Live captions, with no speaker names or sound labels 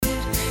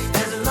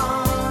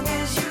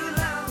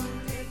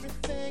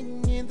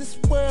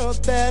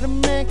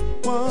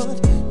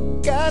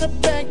got a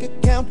bank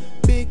account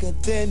bigger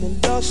than the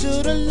law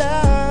should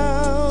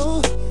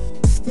allow.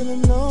 Still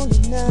I'm lonely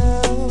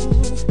now.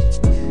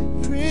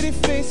 Pretty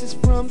faces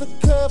from the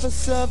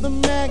covers of the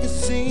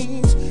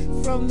magazines.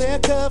 From their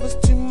covers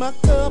to my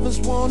covers,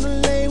 wanna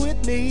lay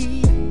with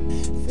me.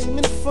 Fame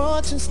and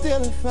fortune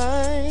still I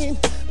find.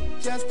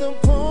 Just a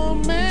poor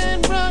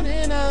man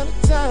running out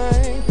of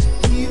time.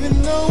 Even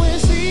though it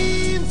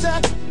seems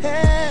I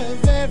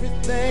have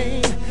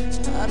everything,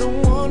 I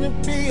don't wanna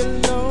be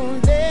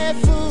alone. That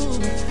fool,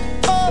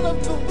 all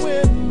of the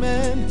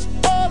women,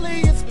 all of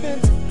your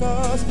expensive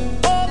cars,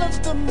 all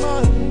of the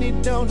money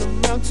don't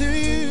amount to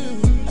you.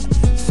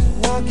 So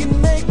I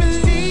can make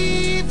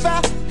believe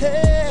I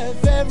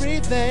have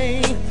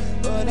everything,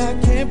 but I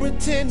can't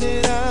pretend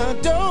that I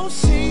don't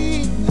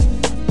see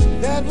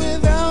that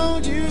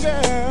without you,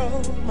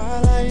 girl, my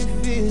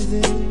life is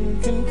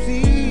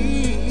incomplete.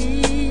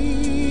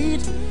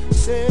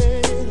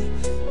 Said,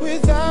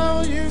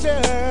 without you,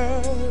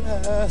 girl,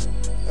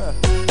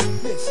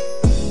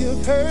 listen, your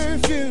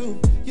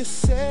perfume, your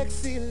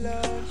sexy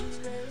love.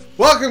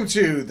 Welcome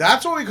to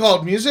That's What We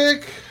Called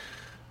Music,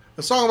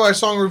 a song by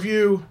song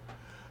review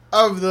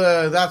of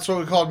the That's What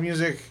We Called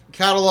Music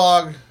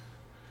catalog.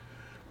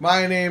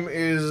 My name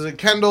is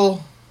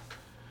Kendall.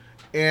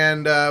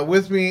 And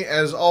with me,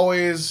 as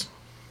always,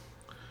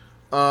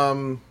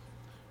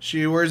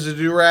 she wears a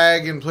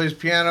do-rag and plays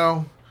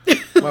piano.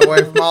 My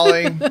wife,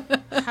 Molly.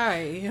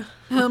 Hi.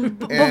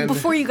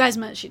 Before you guys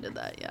met, she did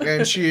that, yeah.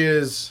 And she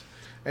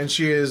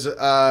is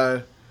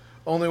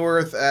only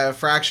worth a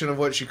fraction of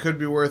what she could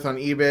be worth on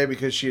eBay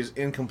because she is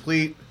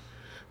incomplete.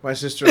 My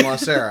sister-in-law,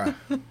 Sarah.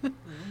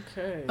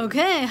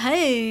 Okay,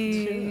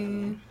 hey.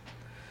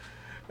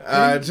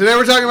 Today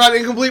we're talking about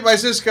Incomplete by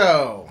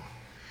Cisco.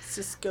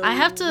 Cisco. I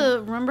have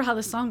to remember how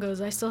the song goes.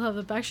 I still have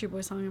the Backstreet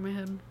Boys song in my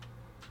head.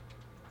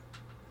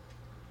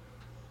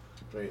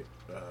 Wait.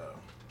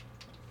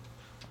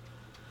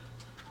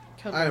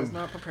 Kendall is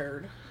not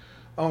prepared.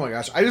 Oh my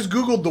gosh. I just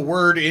Googled the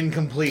word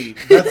incomplete.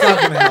 That's not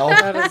going to help.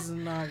 That is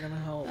not going to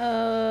help.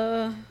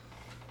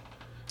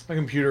 My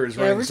computer is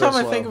running every so time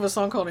slow. I think of a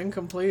song called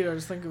Incomplete, I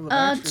just think of the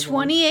Backstreet Boys.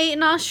 28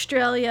 in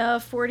Australia,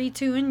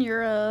 42 in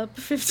Europe,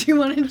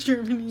 51 in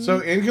Germany. So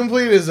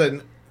incomplete is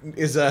an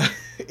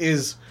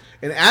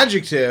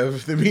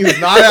adjective that means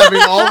not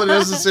having all the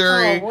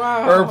necessary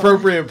or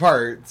appropriate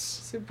parts.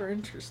 Super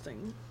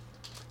interesting.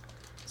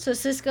 So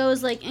Cisco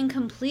is like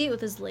incomplete with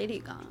his lady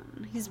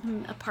gone. He's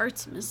a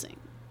part's missing.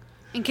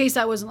 In case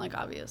that wasn't like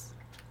obvious.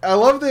 I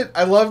loved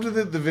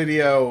that the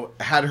video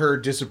had her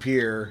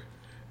disappear,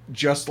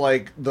 just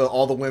like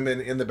all the women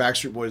in the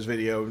Backstreet Boys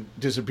video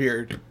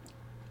disappeared.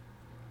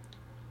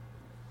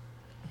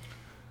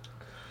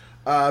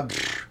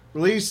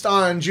 Released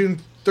on June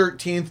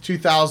 13th,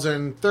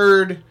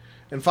 2003,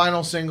 and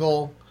final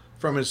single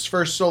from his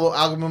first solo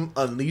album,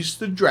 Unleash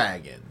the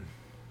Dragon.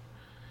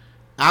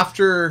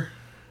 After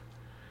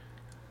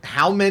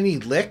how many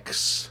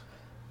licks?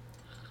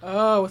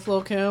 Oh, with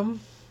Lil' Kim?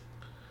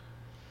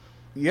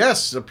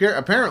 Yes,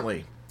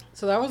 apparently.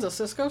 So that was a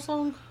Cisco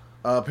song?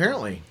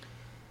 Apparently.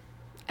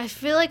 I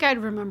feel like I'd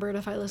remember it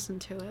if I listened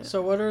to it.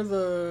 So what are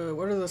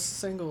the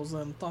singles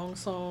then? Thong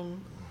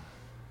Song,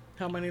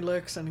 How Many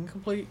Licks, and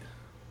Incomplete?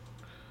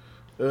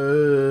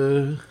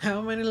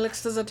 How many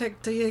licks does it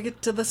take till you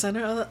get to the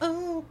center of the...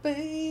 Oh,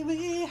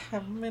 baby,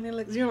 how many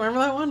licks... Do you remember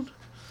that one?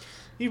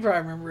 You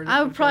probably remember it.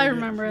 I would probably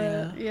remember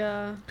it,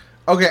 yeah.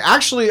 Okay.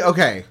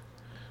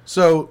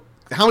 So,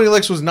 How Many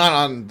Licks was not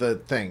on the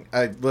thing.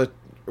 It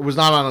was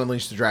not on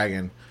Unleash the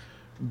Dragon.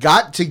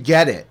 Got to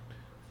Get It,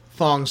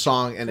 Thong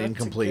Song, and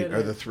Incomplete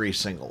are the three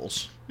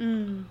singles.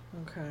 Mm.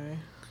 Okay. I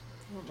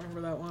don't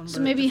remember that one. So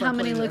maybe How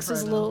Many Licks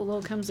is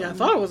Lil' Kim song. Yeah, I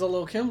thought it was a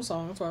Lil' Kim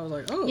song. That's why I was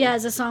like, oh. Yeah,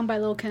 it's a song by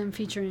Lil' Kim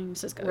featuring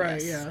Cisco.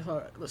 Right, yes. yeah. I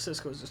thought the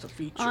Cisco was just a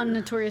feature. On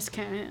Notorious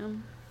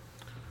K.I.M.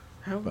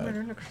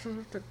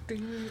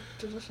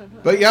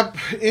 But yep,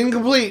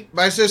 Incomplete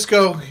by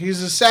Cisco.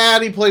 He's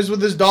sad. He plays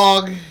with his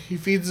dog. He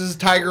feeds his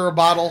tiger a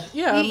bottle.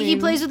 Yeah, he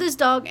plays with his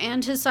dog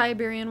and his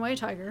Siberian white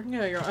tiger.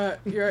 Yeah,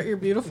 you're at your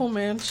beautiful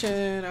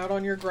mansion, out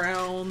on your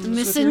grounds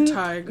Missing with your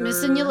tiger,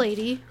 missing your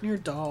lady, and your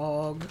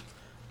dog,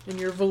 in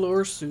your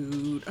velour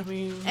suit. I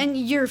mean, and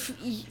you're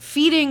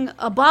feeding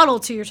a bottle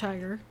to your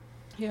tiger.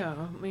 Yeah,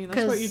 I mean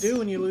that's what you do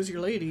when you lose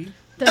your lady.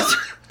 That's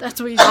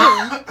what you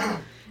do.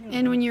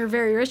 And when you're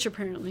very rich,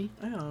 apparently.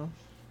 Yeah.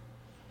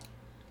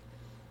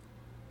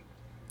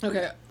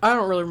 Okay, I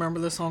don't really remember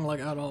this song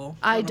like at all.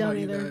 I don't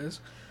either.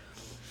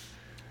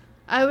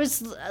 I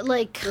was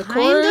like the kind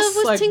chorus, of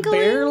was like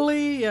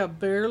tinkling.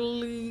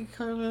 barely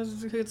kind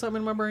of hit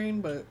something in my brain,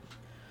 but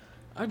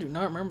I do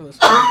not remember this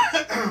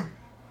song.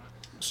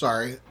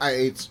 Sorry, I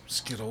ate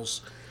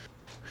Skittles.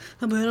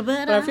 But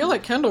I feel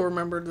like Kendall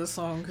remembered this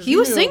song. He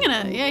was singing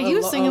it. Yeah, he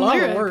was singing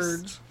lyrics.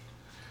 Words.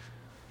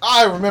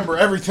 I remember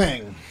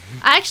everything.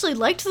 I actually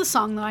liked the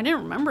song, though. I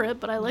didn't remember it,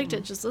 but I liked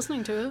it just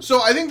listening to it.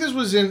 So I think it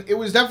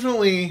was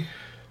definitely,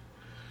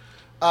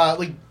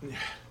 like,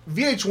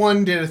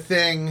 VH1 did a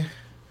thing,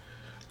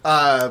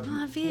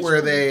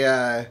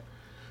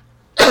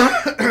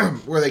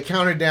 where they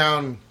counted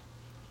down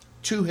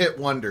two-hit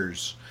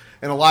wonders.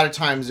 And a lot of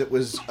times it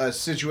was a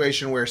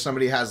situation where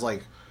somebody has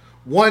like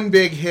one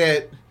big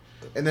hit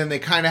and then they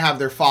kind of have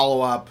their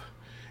follow-up,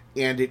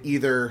 and it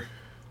either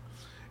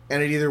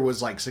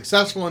was like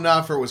successful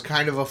enough or it was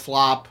kind of a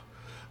flop,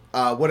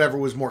 whatever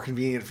was more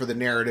convenient for the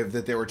narrative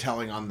that they were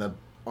telling on the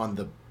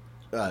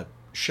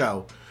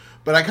show.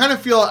 But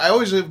I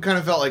always kind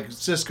of felt like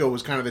Sisqó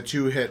was kind of a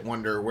two-hit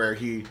wonder where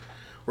he's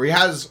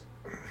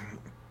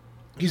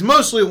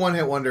mostly a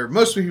one-hit wonder.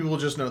 Most people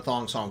just know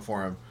Thong Song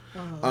for him.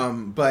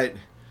 But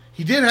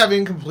he did have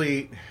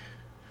Incomplete,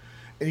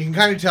 and you can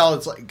kind of tell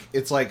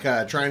it's like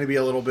trying to be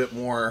a little bit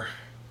more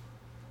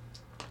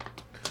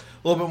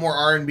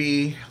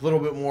R&B, a little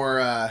bit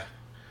more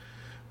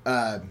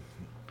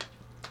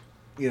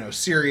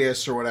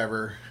serious or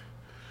whatever.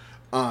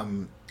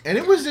 And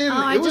it was in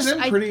I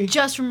pretty. I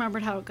just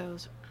remembered how it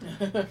goes.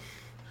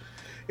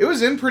 It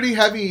was in pretty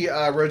heavy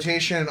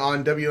rotation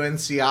on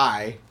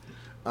WNCI.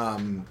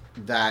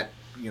 That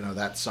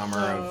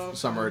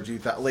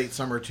late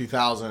summer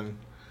 2000.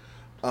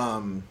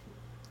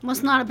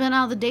 Must not have been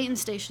out of the Dayton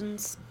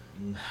stations.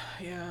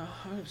 Yeah,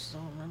 I just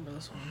don't remember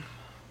this one.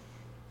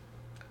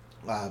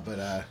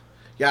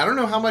 I don't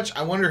know how much.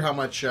 I wonder how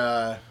much.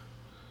 Like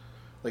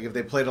if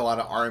they played a lot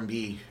of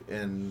R&B,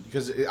 and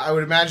because I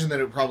would imagine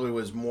that it probably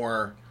was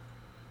more.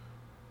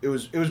 It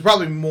was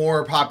probably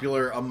more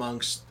popular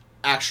amongst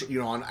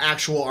on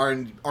actual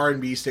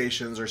R&B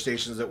stations or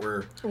stations that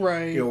were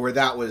right, where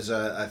that was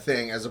a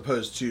thing, as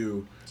opposed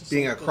to just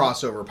being a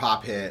crossover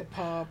pop hit.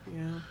 Pop,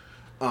 yeah.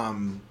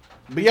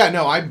 But yeah,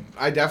 no,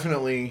 I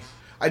definitely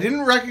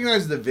didn't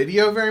recognize the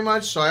video very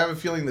much, so I have a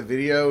feeling the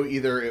video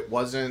either it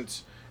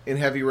wasn't in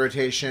heavy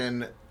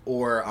rotation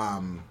or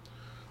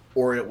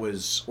it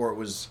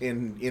was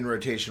in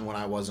rotation when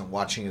I wasn't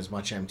watching as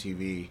much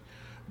MTV,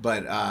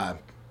 but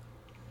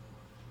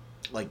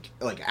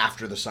like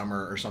after the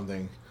summer or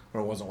something,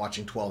 when I wasn't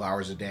watching 12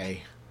 hours a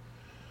day.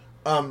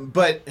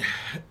 But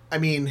I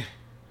mean,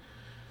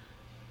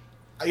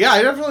 yeah,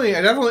 it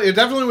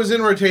definitely was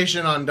in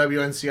rotation on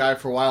WNCI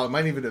for a while. It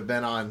might even have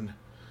been on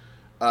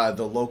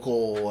the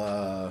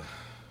local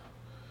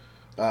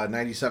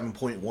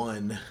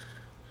 97.1.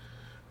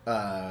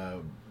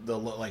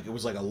 It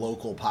was like a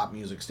local pop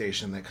music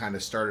station that kind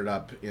of started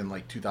up in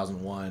like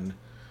 2001.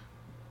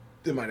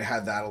 They might have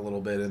had that a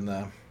little bit in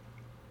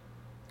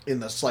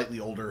the slightly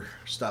older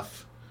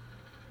stuff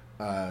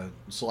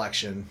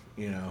selection.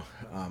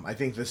 I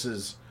think this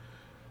is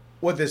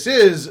what this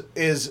is.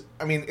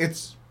 I mean,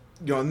 it's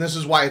and this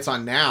is why it's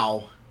on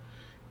now.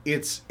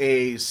 It's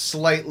a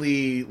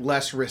slightly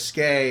less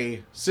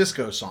risque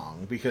Sisqó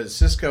song, because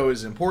Sisqó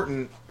is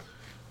important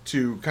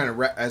to kind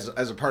of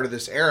as a part of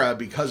this era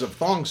because of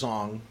Thong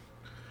Song,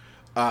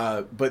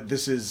 but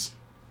this is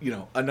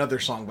another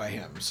song by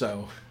him.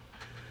 So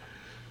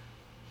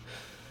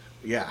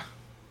yeah.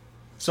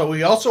 So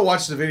we also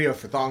watched the video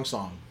for Thong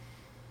Song.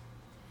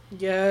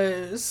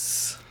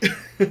 Yes.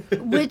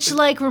 Which,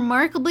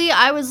 remarkably,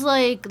 I was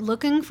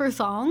looking for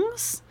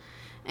thongs,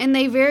 and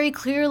they very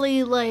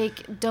clearly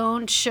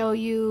don't show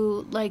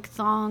you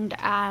thonged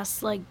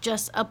ass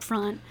just up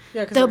front.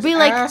 Yeah, because there's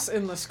ass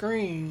in the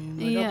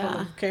screen, up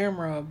on the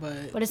camera,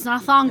 but it's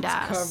not thonged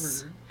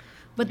ass. Covered.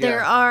 But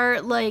there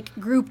are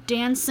group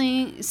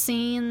dancing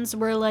scenes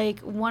where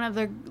one of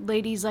the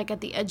ladies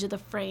at the edge of the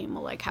frame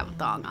will have a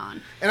thong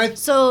on, and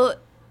so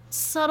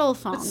subtle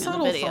thong in the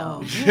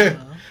video.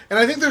 Yeah. And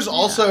I think there's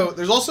also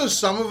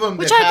some of them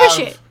which that I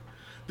appreciate.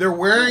 They're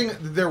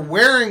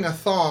wearing a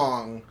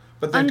thong,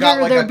 but they've under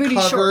got their a booty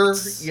cover.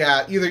 Shorts.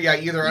 Yeah, either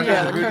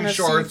under the booty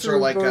shorts or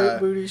a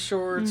booty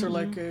shorts or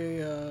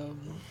a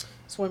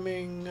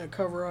swimming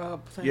cover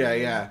up thing.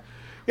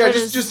 Yeah,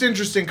 just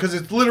interesting because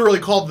it's literally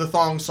called the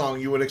Thong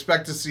Song. You would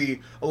expect to see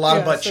a lot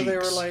of butt cheeks. So they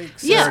were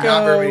there are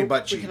not very many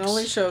butt cheeks. We can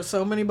only show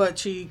so many butt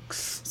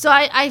cheeks. So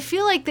I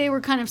feel like they were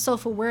kind of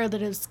self-aware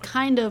that it was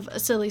kind of a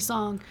silly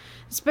song,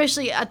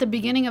 especially at the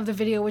beginning of the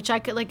video, which I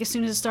could as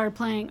soon as it started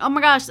playing. Oh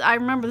my gosh, I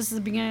remember this is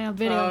the beginning of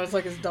the video. Oh, it's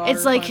like his daughter.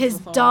 It's like his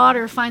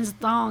daughter finds a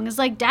thong. It's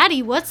like,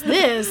 Daddy, what's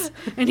this?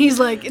 And he's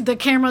the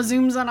camera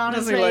zooms in on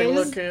his face.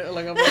 Look at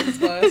above his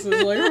glasses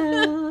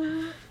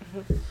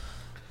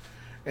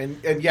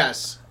And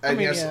yes,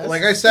 yes.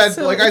 like I said,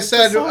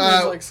 the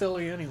song is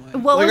silly anyway.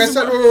 Like I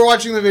said when we were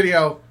watching the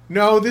video,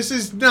 no, this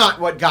is not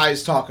what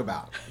guys talk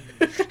about.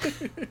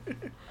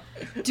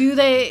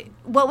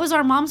 What was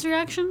our mom's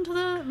reaction to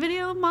the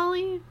video,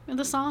 Molly?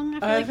 The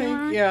song? I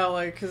think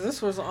because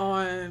this was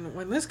on,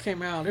 when this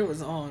came out, it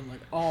was on,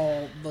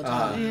 all the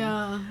time.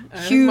 Yeah. And I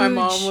think my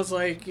mom was,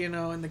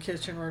 in the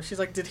kitchen where she's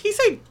like, did he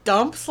say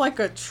dumps like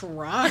a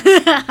truck?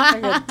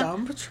 A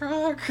dump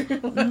truck?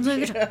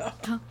 Yeah,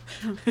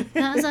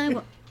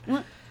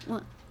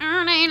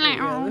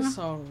 this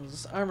song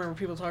was, I remember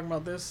people talking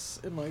about this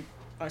in,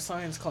 our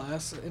science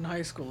class in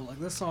high school.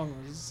 This song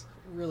was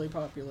really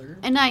popular.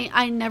 And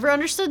I never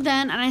understood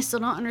then, and I still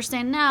don't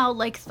understand now,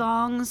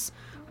 thongs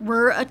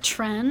were a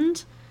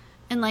trend,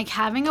 and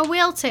having a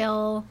whale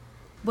tail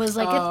was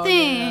a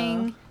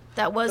thing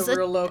that was The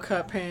real low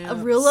cut pants. a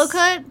real low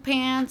cut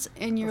pants,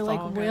 and you're The like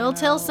thong real hanging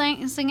tail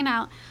out. singing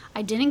out.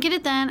 I didn't get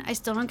it then. I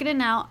still don't get it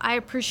now. I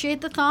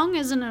appreciate the thong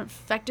as an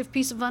effective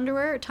piece of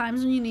underwear at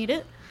times when you need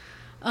it,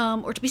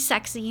 or to be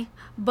sexy.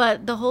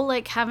 But the whole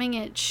like having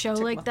it show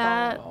Take like my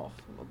that, thong off,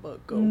 my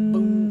butt go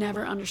boom.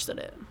 never understood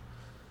it.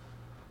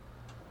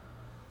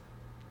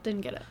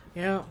 Didn't get it.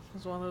 Yeah, it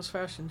was one of those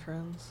fashion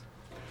trends.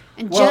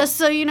 And Well- just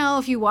so you know,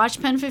 if you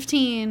watch Pen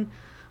 15,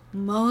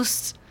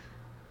 most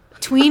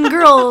tween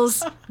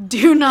girls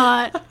do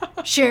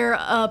not share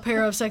a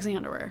pair of sexy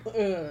underwear.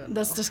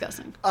 That's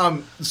disgusting.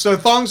 So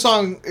Thong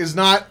Song is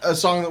not a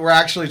song that we're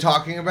actually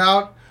talking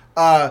about.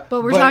 But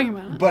we're talking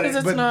about it. Because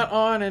it's not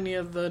on any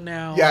of the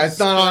nows. Yeah, it's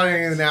not on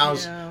any of the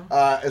nows,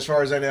 Yeah. as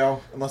far as I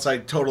know, unless I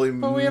totally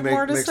But we have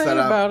more to mixed say that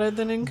up. about it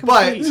than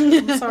incomplete.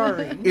 I'm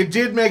sorry. It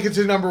did make it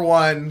to number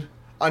 1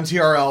 on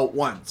TRL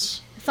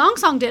once. Thong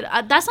Song did.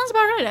 That sounds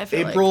about right, I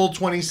feel April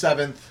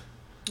 27th,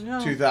 Yeah.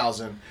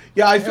 2000.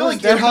 Yeah, I feel was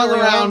like it hung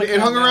definitely on around. the It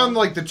hung countdown. around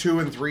like the 2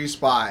 and 3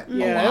 spot. a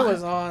Yeah, lot. it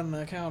was on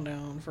the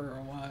countdown for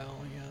a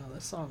while. Yeah,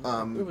 that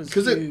song. It was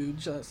 'cause it-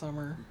 huge that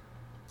summer.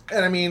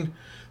 And I mean,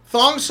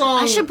 Thong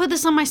Song. I should put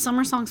this on my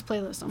summer songs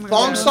playlist. I'm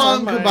Thong Yeah, Song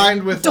on my-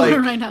 combined with doing it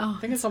like right now.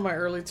 I think it's on my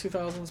early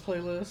 2000s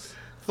playlist.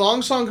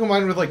 Thong Song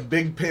combined with like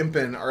Big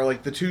Pimpin' are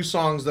like the 2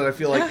 songs that I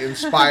feel like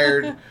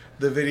inspired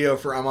the video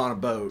for I'm on a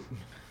Boat.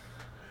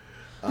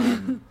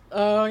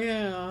 Oh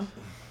yeah.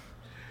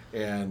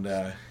 And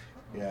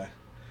yeah.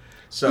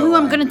 So Ooh,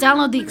 I'm gonna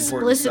download the important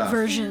explicit stuff.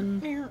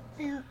 version.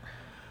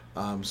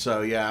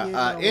 So yeah, You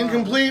know,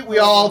 Incomplete we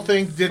all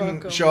think fuck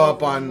didn't 'em, show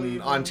up love 'em, on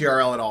leave 'em.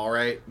 TRL at all,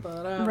 right?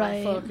 But I don't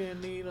Right. fucking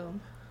need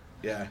them.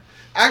 Yeah.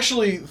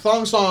 Actually,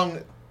 Thong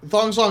Song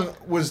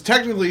was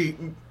technically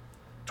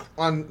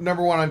on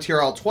number 1 on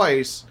TRL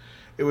twice.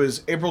 It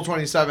was April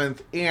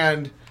 27th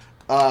and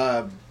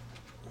God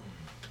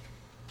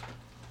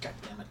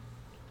damn it.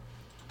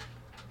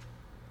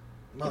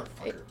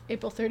 Motherfucker.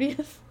 April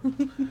 30th.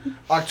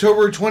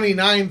 October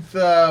 29th,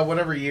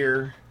 whatever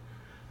year,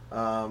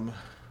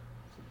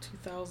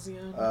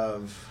 2000.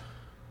 of...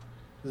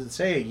 Does it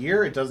say a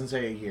year? It doesn't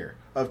say a year.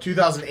 Of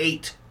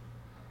 2008.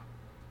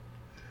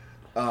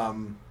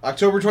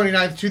 October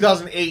 29th,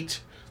 2008,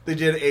 they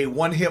did a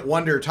one-hit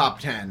wonder top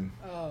 10.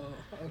 Oh,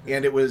 okay.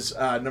 And it was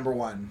number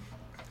 1.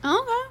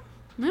 Okay.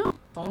 Yeah.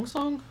 Thong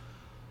Song?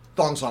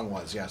 Thong Song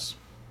was, yes.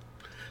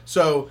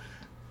 So,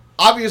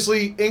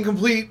 obviously,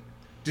 Incomplete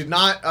did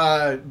not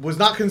did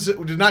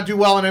not do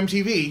well on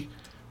MTV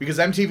because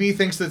MTV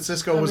thinks that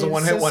Cisco was a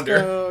one-hit wonder.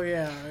 Oh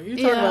yeah. You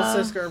talk about Yeah.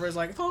 Cisco, everybody's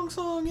like, Thong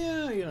Song,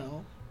 yeah, you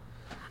know.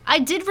 I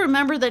did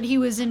remember that he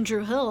was in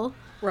Drew Hill.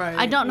 Right.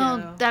 I don't know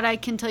yeah. that I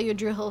can tell you a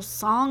Drew Hill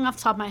song off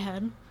the top of my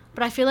head,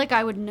 but I feel like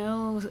I would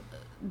know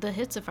the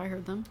hits if I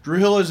heard them. Drew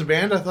Hill is a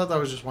band? I thought that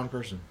was just one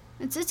person.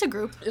 It's a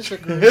group. It's a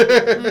group.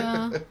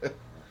 Yeah.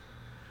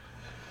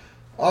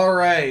 All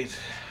right.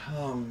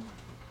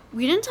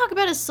 We didn't talk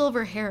about his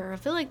silver hair. I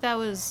feel like that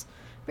was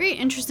very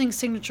interesting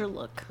signature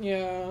look.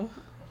 Yeah.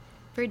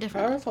 Very I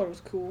different. thought it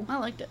was cool. I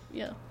liked it.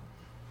 Yeah.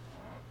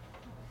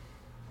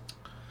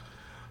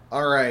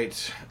 All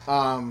right.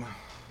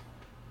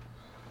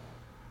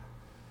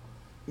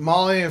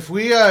 Molly, if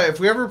we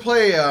ever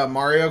play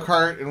Mario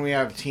Kart and we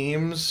have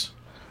teams,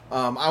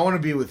 I want to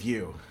be with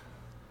you.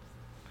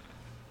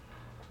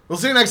 We'll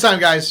see you next time,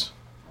 guys.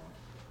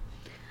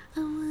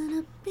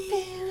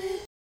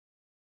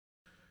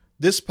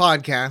 This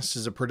podcast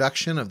is a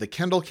production of the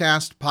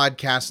KendallCast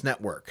Podcast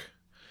Network.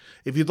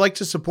 If you'd like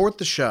to support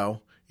the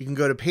show, you can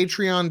go to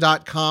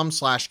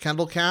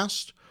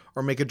patreon.com/KendallCast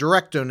or make a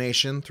direct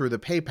donation through the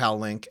PayPal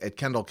link at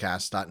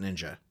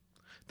kendallcast.ninja.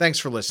 Thanks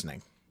for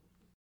listening.